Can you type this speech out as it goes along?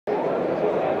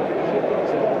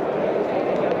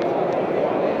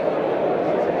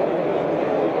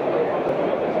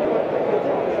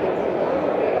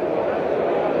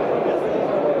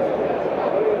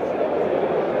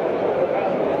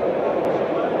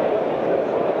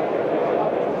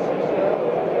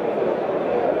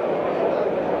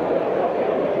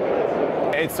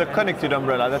It's a connected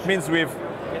umbrella. That means we've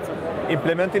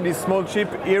implemented this small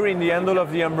chip here in the handle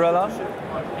of the umbrella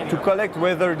to collect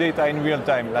weather data in real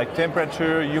time, like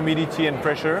temperature, humidity, and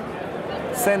pressure.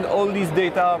 Send all these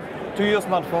data to your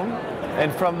smartphone,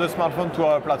 and from the smartphone to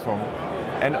our platform.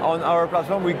 And on our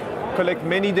platform, we collect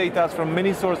many data from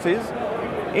many sources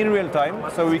in real time,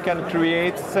 so we can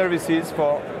create services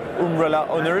for Oombrella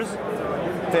owners,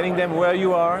 telling them where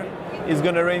you are. It's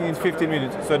going to rain in 15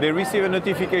 minutes. So they receive a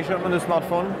notification on the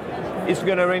smartphone. It's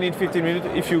going to rain in 15 minutes.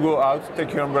 If you go out,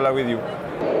 take your umbrella with you.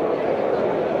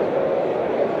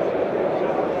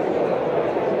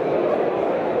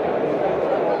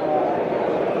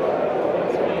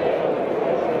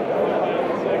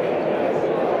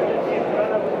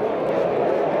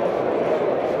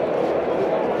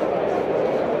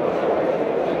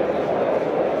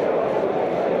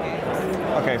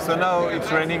 Okay, so now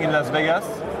it's raining in Las Vegas.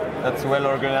 That's a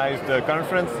well-organized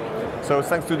conference. So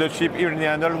thanks to the chip here in the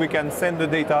handle, we can send the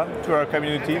data to our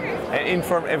community and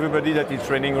inform everybody that it's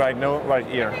raining right now, right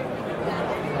here.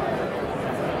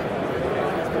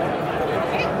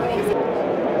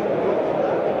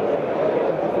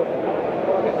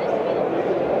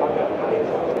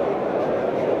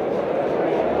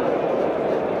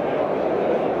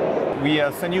 We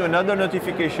send you another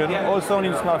notification, also on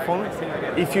your smartphone,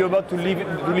 if you're about to leave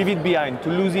it behind, to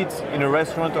lose it in a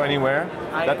restaurant or anywhere.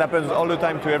 That happens all the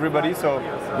time to everybody, so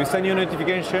we send you a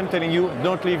notification telling you,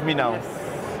 don't leave me now.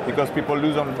 Because people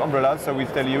lose umbrellas, so we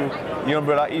tell you, your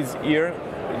umbrella is here,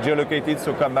 geolocated,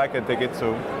 so come back and take it,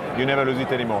 so you never lose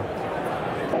it anymore.